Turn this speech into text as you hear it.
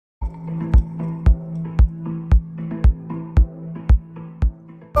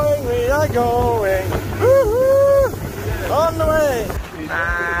are going. Woohoo! On the way.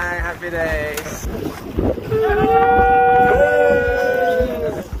 Bye, happy days.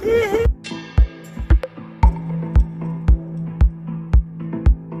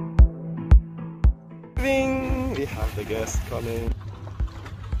 We have the guest coming.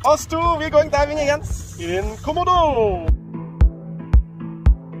 Us two, we're going diving again in Komodo.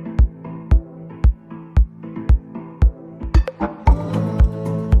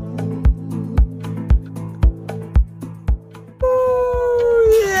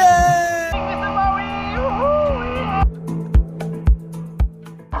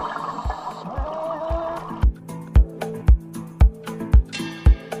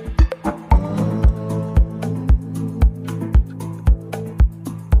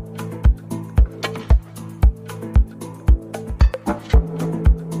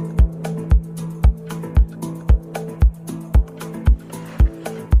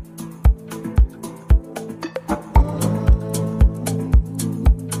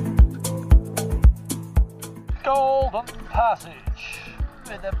 Golden Passage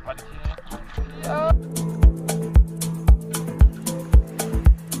with a bunny. Yeah.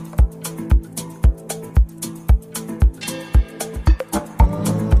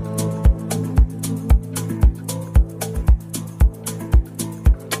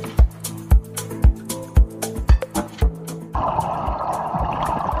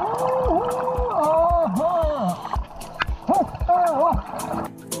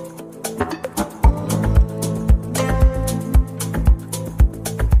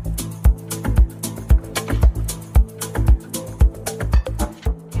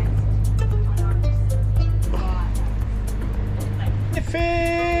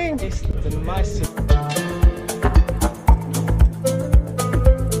 It's the nicest.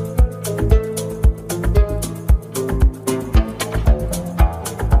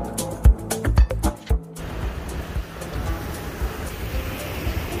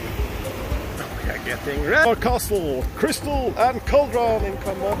 We are getting ready. Our castle, Crystal and Cauldron in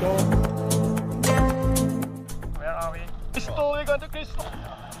Komodo. Where are we? Crystal, we're going to Crystal.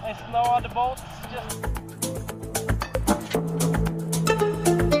 There's no other boats, just...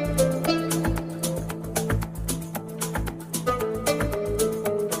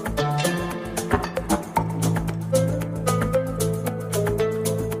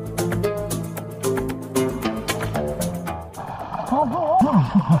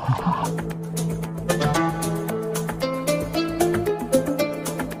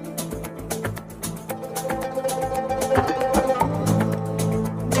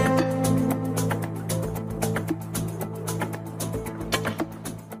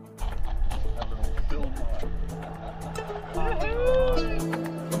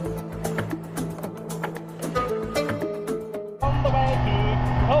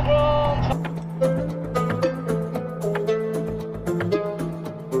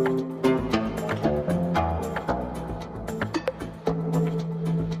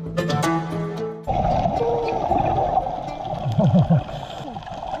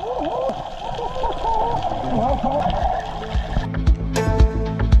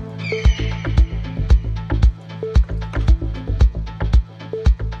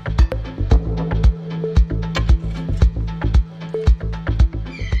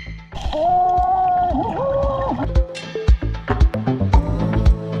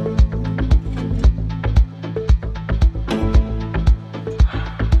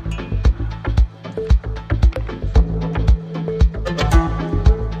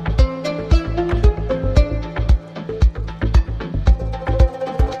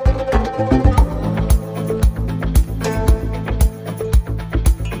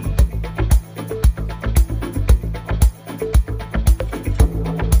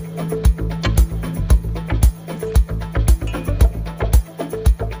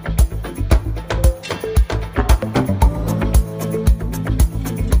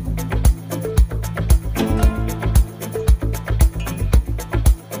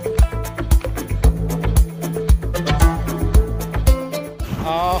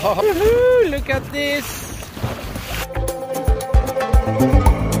 Woohoo! Look at this!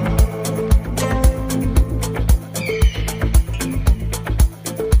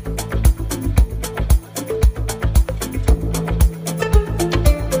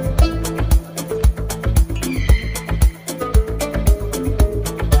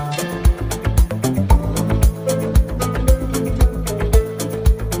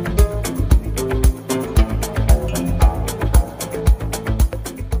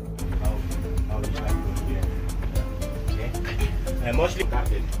 Mostly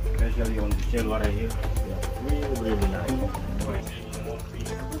started, especially on the shell water here. Yeah, really nice.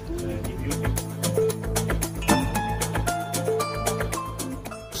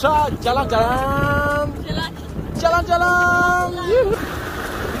 Jalan-jalan. Jalan-jalan.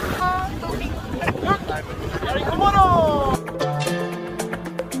 Dari Komodo.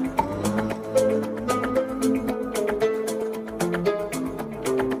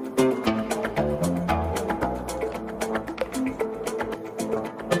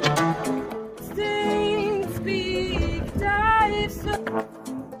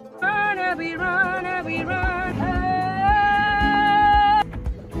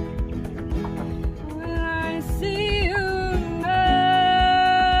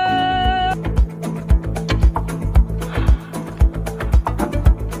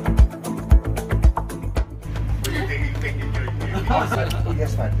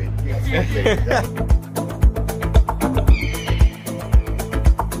 Yes, my baby. Yes, my baby.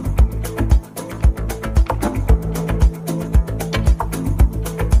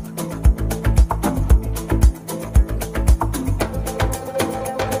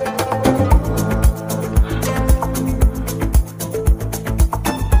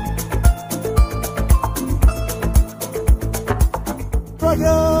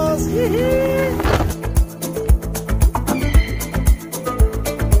 Progress!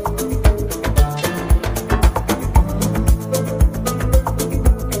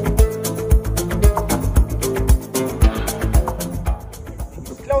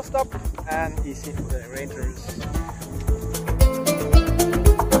 Closed up and easy for the rangers.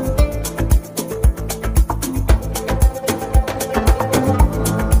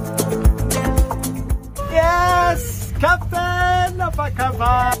 Yes! Captain! Apa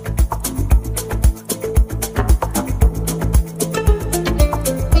kabar?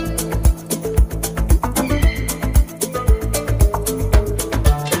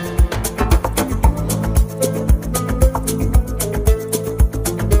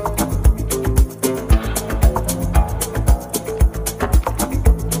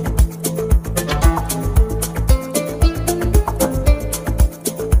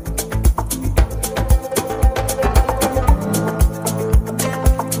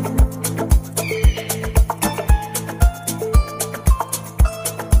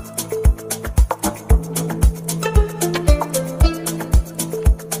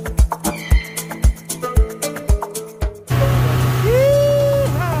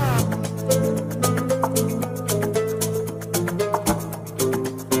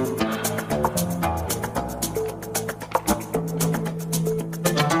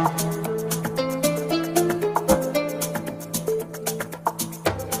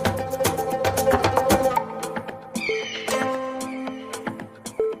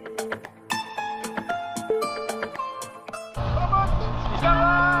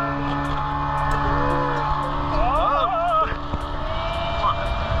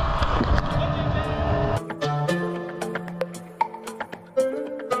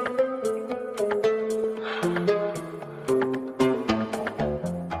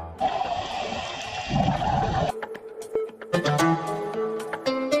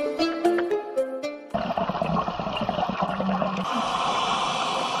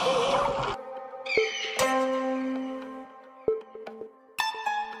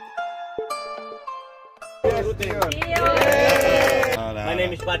 My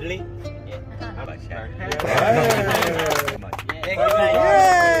name is Badley.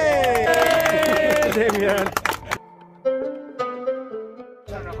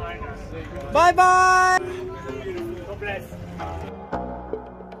 Bye bye! God bless.